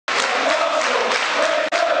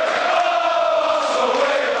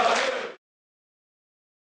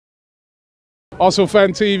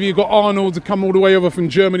ArsenalFanTV. You've got Arnold to come all the way over from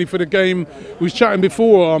Germany for the game. We was chatting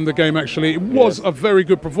before the game, actually. It was a very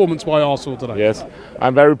good performance by Arsenal today. Yes,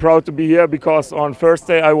 I'm very proud to be here because on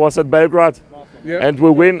Thursday I was at Belgrade and we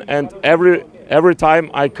win. And every time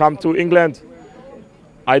I come to England,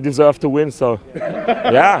 I deserve to win. So,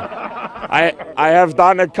 yeah, I have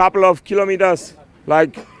done a couple of kilometers,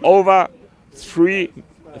 like over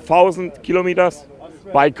 3,000 kilometers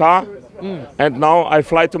by car. And now I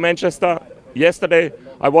fly to Manchester. Yesterday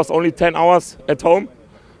I was only 10 hours at home,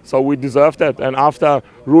 so we deserve that. And after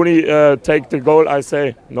Rooney take the goal, I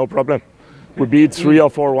say no problem. We beat 3 or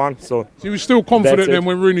 4-1. So you were still confident then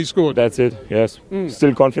when Rooney scored? That's it. Yes,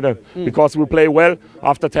 still confident because we play well.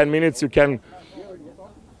 After 10 minutes, you can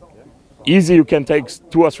take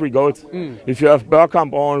 2 or 3 goals. If you have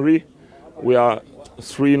Bergkamp or Henry, we are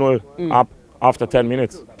 3-0 up after 10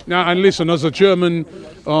 minutes. Now, and listen, as a German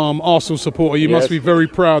Arsenal supporter, you must be very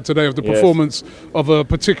proud today of the performance of a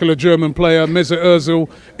particular German player, Mesut Ozil.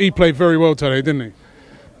 He played very well today, didn't he?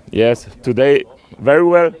 Yes, today very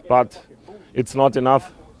well, but it's not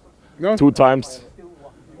enough. No? 2 times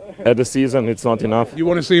at the season, it's not enough. You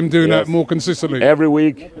want to see him doing that more consistently? Every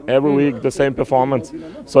week, the same performance.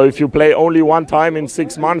 So if you play only 1 time in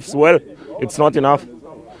 6 months, well, it's not enough.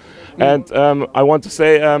 And I want to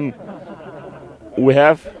say, we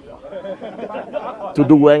have to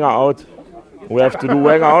do Wenger out. We have to do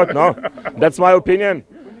Wenger out. No, that's my opinion.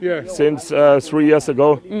 Yeah. Since 3 years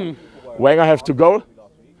ago, Wenger have to go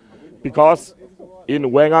because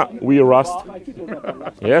in Wenger we rust.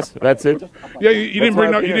 Yes, that's it. Yeah, you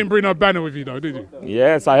didn't bring no banner with you though, did you?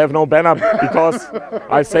 Yes, I have no banner because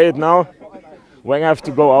I say it now. Wenger have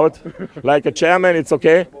to go out. Like a chairman, it's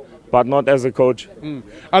okay, but not as a coach. And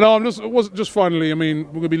just finally, I mean,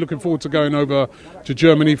 we're going to be looking forward to going over to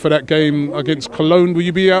Germany for that game against Cologne. Will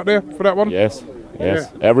you be out there for that one? Yes,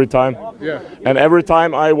 every time. Yeah. And every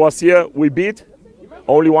time I was here, we beat.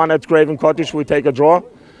 Only one at Craven Cottage, we take a draw.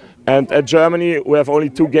 And at Germany, we have only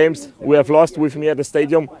 2 games. We have lost with me at the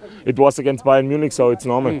stadium. It was against Bayern Munich, so it's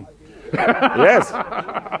normal. Yes,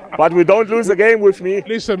 but we don't lose a game with me.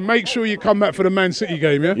 Listen, make sure you come back for the Man City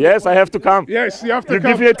game, yeah? Yes, I have to come. Yes, you have to come.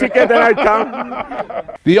 You give me a ticket and I come.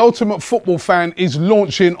 The Ultimate Football Fan is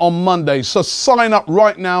launching on Monday, so sign up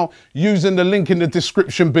right now using the link in the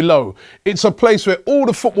description below. It's a place where all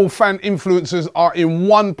the football fan influencers are in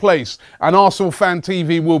one place, and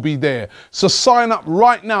ArsenalFanTV will be there. So sign up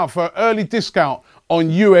right now for an early discount on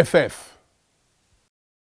UFF.